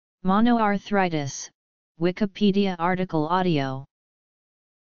Monoarthritis, Wikipedia article audio.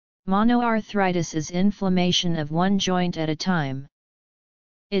 Monoarthritis is inflammation of one joint at a time.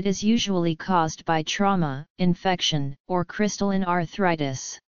 It is usually caused by trauma, infection, or crystalline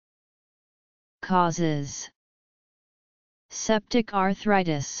arthritis. Causes: septic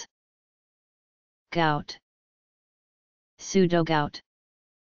arthritis, gout, pseudogout,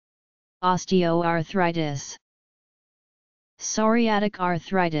 osteoarthritis, psoriatic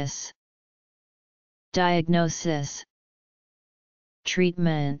arthritis. Diagnosis.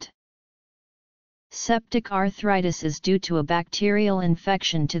 Treatment. Septic arthritis is due to a bacterial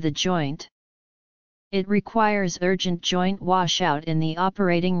infection to the joint. It requires urgent joint washout in the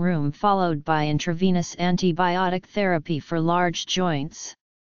operating room followed by intravenous antibiotic therapy for large joints.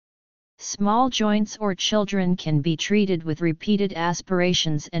 Small joints or children can be treated with repeated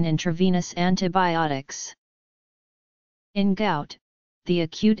aspirations and intravenous antibiotics. In gout, the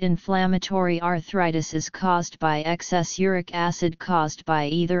acute inflammatory arthritis is caused by excess uric acid caused by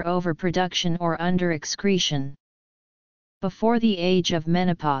either overproduction or underexcretion. Before the age of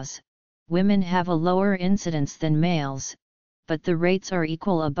menopause, women have a lower incidence than males, but the rates are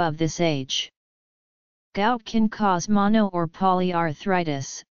equal above this age. Gout can cause mono or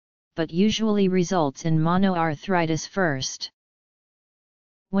polyarthritis, but usually results in monoarthritis first.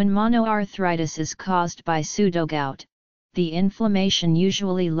 When monoarthritis is caused by pseudogout, the inflammation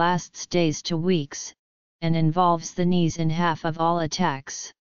usually lasts days to weeks, and involves the knees in half of all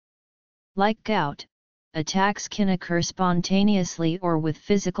attacks. Like gout, attacks can occur spontaneously or with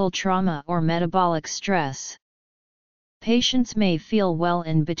physical trauma or metabolic stress. Patients may feel well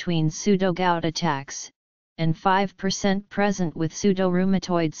in between pseudogout attacks, and 5% present with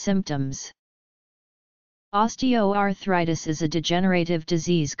pseudorheumatoid symptoms. Osteoarthritis is a degenerative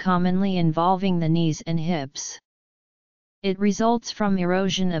disease commonly involving the knees and hips. It results from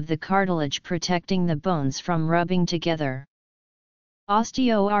erosion of the cartilage protecting the bones from rubbing together.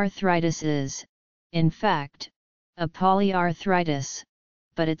 Osteoarthritis is, in fact, a polyarthritis,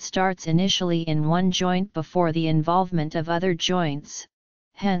 but it starts initially in one joint before the involvement of other joints,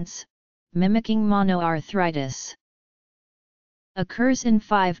 hence, mimicking monoarthritis. Occurs in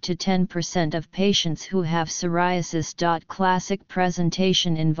 5 to 10% of patients who have psoriasis. Classic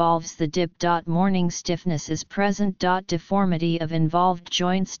presentation involves the dip. Morning stiffness is present. Deformity of involved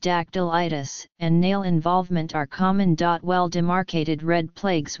joints, dactylitis, and nail involvement are common. Well demarcated red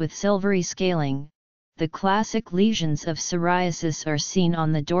plagues with silvery scaling. The classic lesions of psoriasis are seen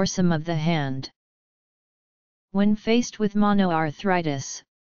on the dorsum of the hand. When faced with monoarthritis,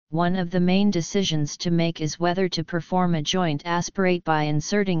 one of the main decisions to make is whether to perform a joint aspirate by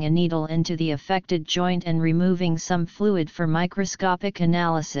inserting a needle into the affected joint and removing some fluid for microscopic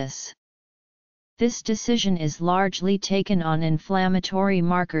analysis. This decision is largely taken on inflammatory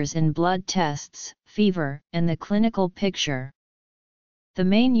markers in blood tests, fever, and the clinical picture. The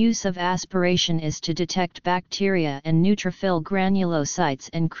main use of aspiration is to detect bacteria and neutrophil granulocytes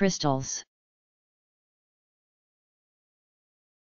and crystals.